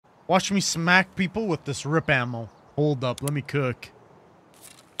Watch me smack people with this rip ammo. Hold up, let me cook.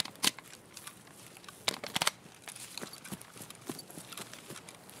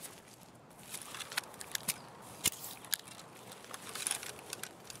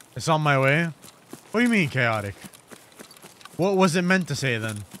 It's on my way. What do you mean, chaotic? What was it meant to say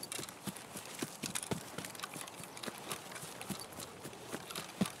then?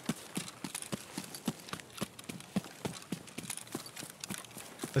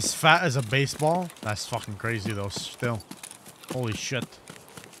 As fat as a baseball? That's fucking crazy though, still. Holy shit.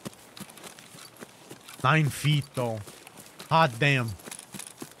 9 feet though. Hot damn.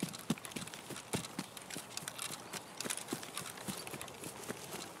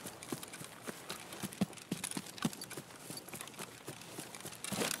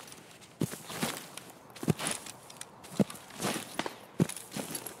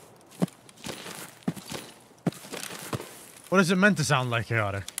 What is it meant to sound like,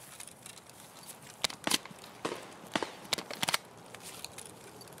 chaotic?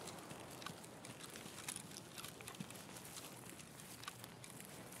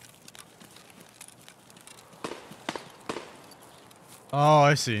 Oh,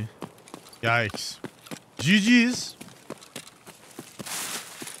 I see. Yikes. GG's.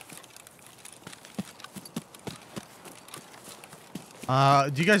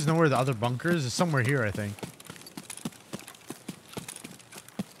 Do you guys know where the other bunker is? It's somewhere here, I think.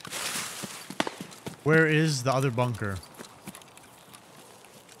 Where is the other bunker?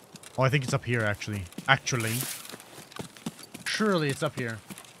 Oh, I think it's up here, actually. Surely it's up here.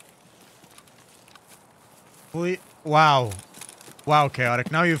 Wow. Wow,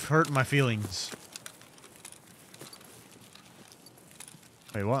 chaotic. Now you've hurt my feelings.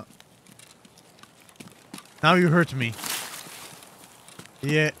 Wait, what? Now you hurt me.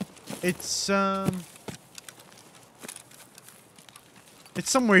 Yeah, it's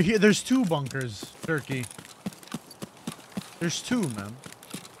somewhere here. There's 2 bunkers, Turkey. There's 2, man.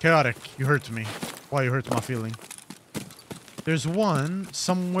 Chaotic, you hurt me. Why you hurt my feeling? There's one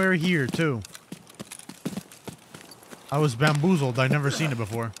somewhere here, too. I was bamboozled. I've never seen it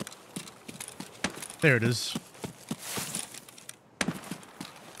before. There it is.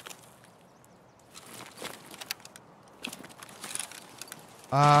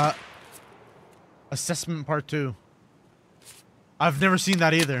 Assessment part 2. I've never seen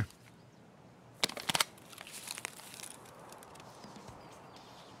that either.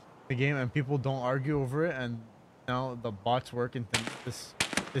 The game and people don't argue over it, and now the bots work and think this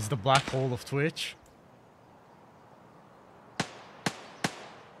is the black hole of Twitch.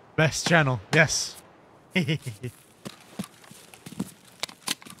 Best channel, yes. But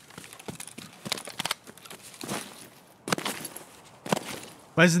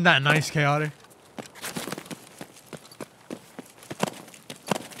isn't that nice, chaotic?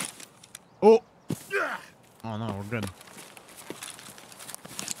 Oh! Oh no, we're good.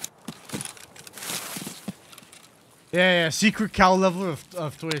 Yeah, secret cow level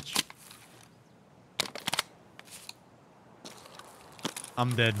of Twitch.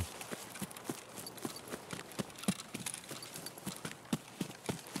 I'm dead.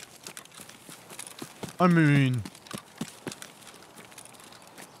 I mean...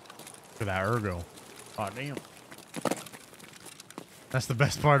 Look at that ergo. Oh, damn. That's the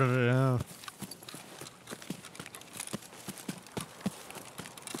best part of it, yeah.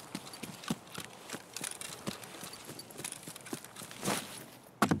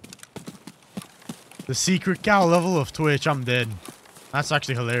 The secret cow level of Twitch, I'm dead. That's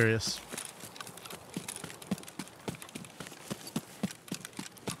actually hilarious.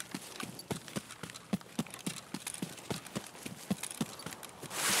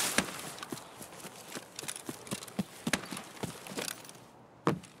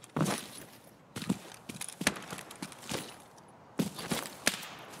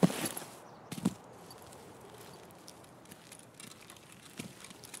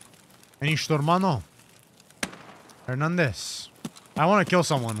 Finish tu hermano. Hernandez. I want to kill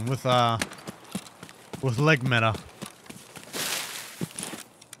someone with leg meta.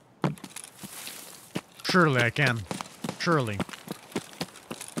 Surely I can. Surely.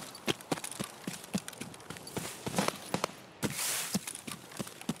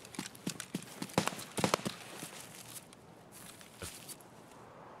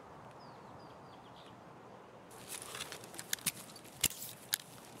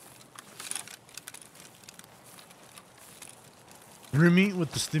 Remy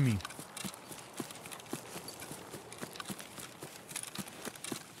with the stimmy.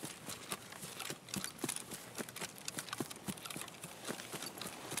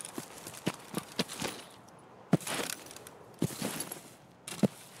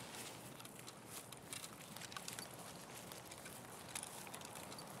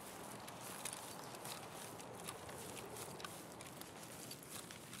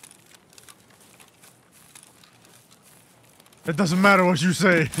 It doesn't matter what you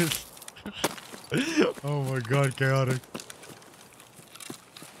say. Oh my god, chaotic.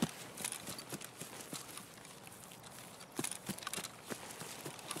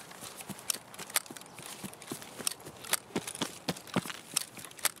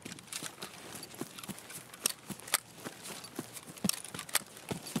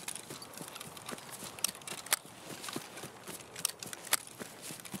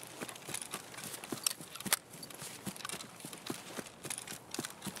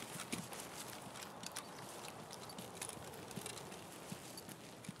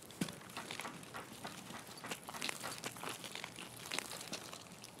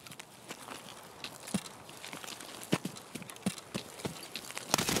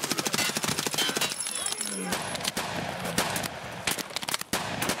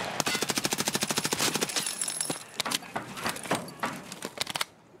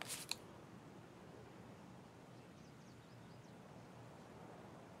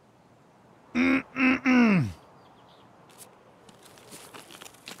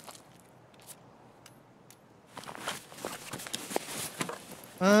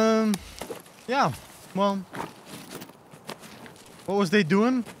 Yeah, well, what was they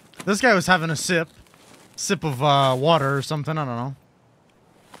doing? This guy was having a sip of water or something, I don't know.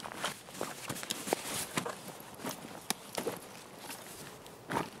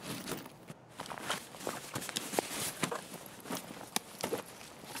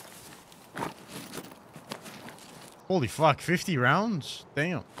 Holy fuck, 50 rounds?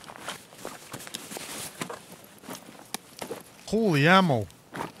 Damn. Holy ammo.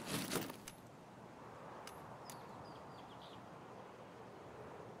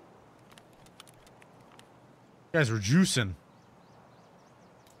 You guys were juicing.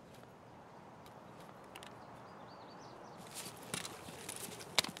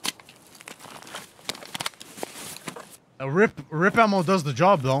 Rip ammo does the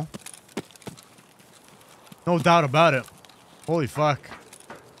job though. No doubt about it. Holy fuck.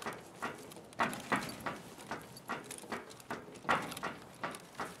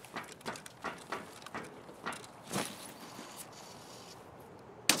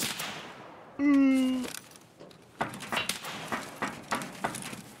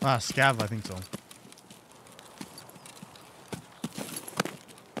 Ah, scav, I think so.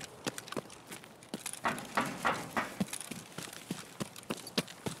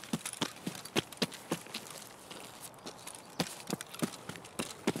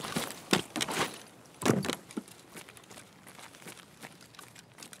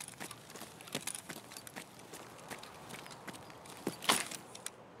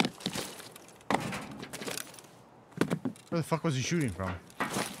 Where the fuck was he shooting from?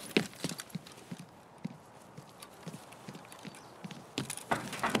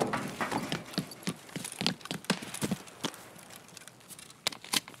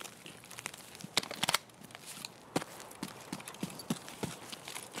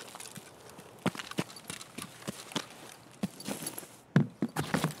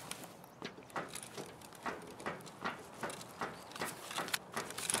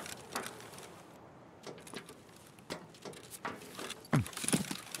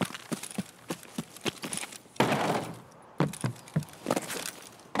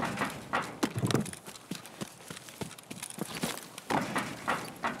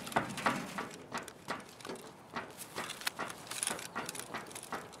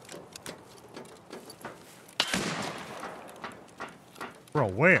 Bro,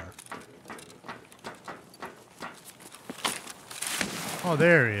 where? Oh,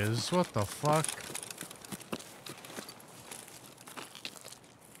 there he is. What the fuck?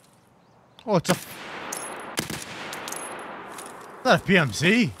 Oh, it's a... Is that a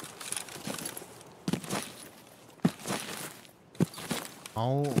PMC?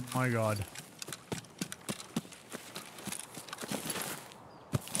 Oh my god.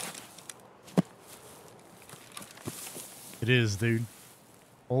 It is, dude.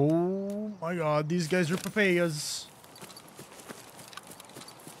 Oh my god, these guys are papayas.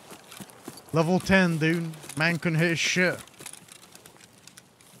 Level 10, dude. Man couldn't hit shit.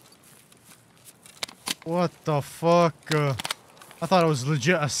 What the fuck? I thought it was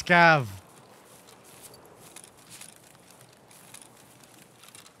legit a scav.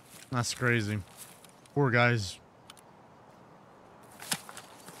 That's crazy. Poor guys.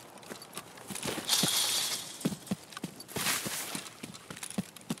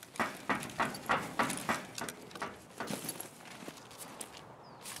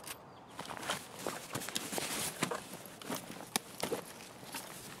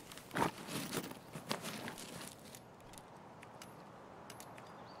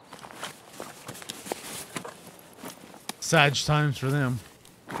 Sad times for them.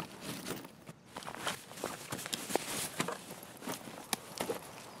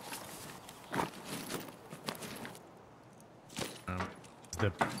 Is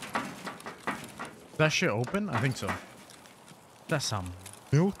that shit open? I think so. That's some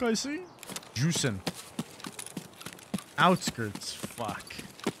milk I see? Juicing. Outskirts. Fuck.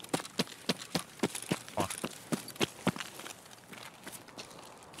 Fuck.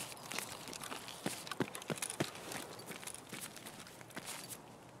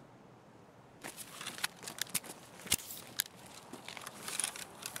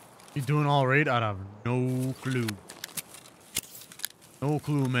 You doing all right? I have no clue. No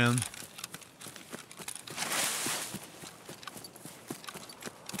clue, man.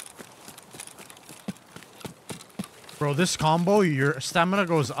 Bro, this combo, your stamina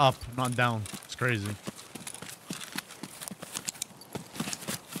goes up, not down. It's crazy.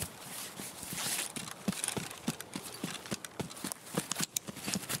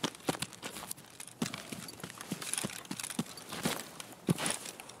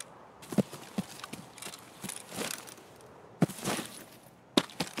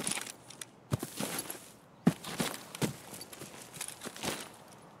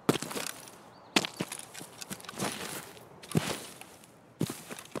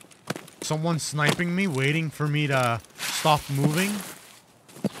 Someone sniping me, waiting for me to stop moving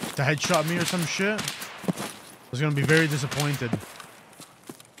to headshot me or some shit. I was gonna be very disappointed.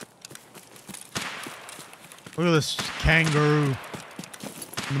 Look at this kangaroo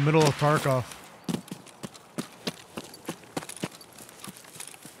in the middle of TARKOV.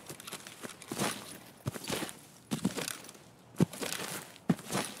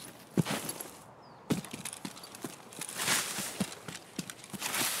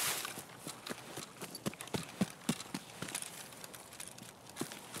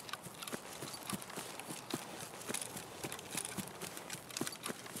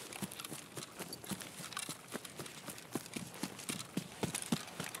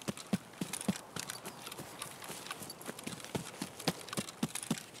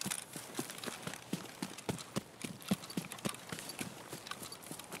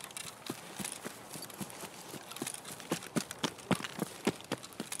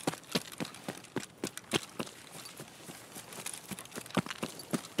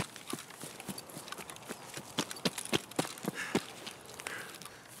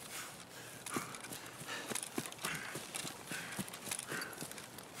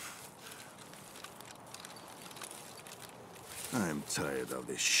 I'm tired of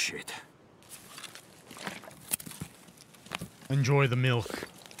this shit. Enjoy the milk.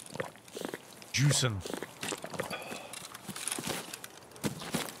 Juicing.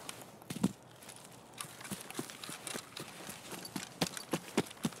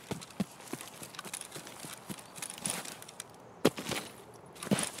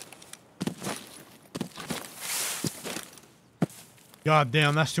 God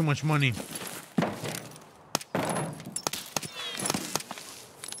damn, that's too much money.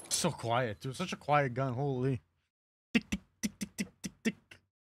 So quiet, dude. Such a quiet gun. Holy.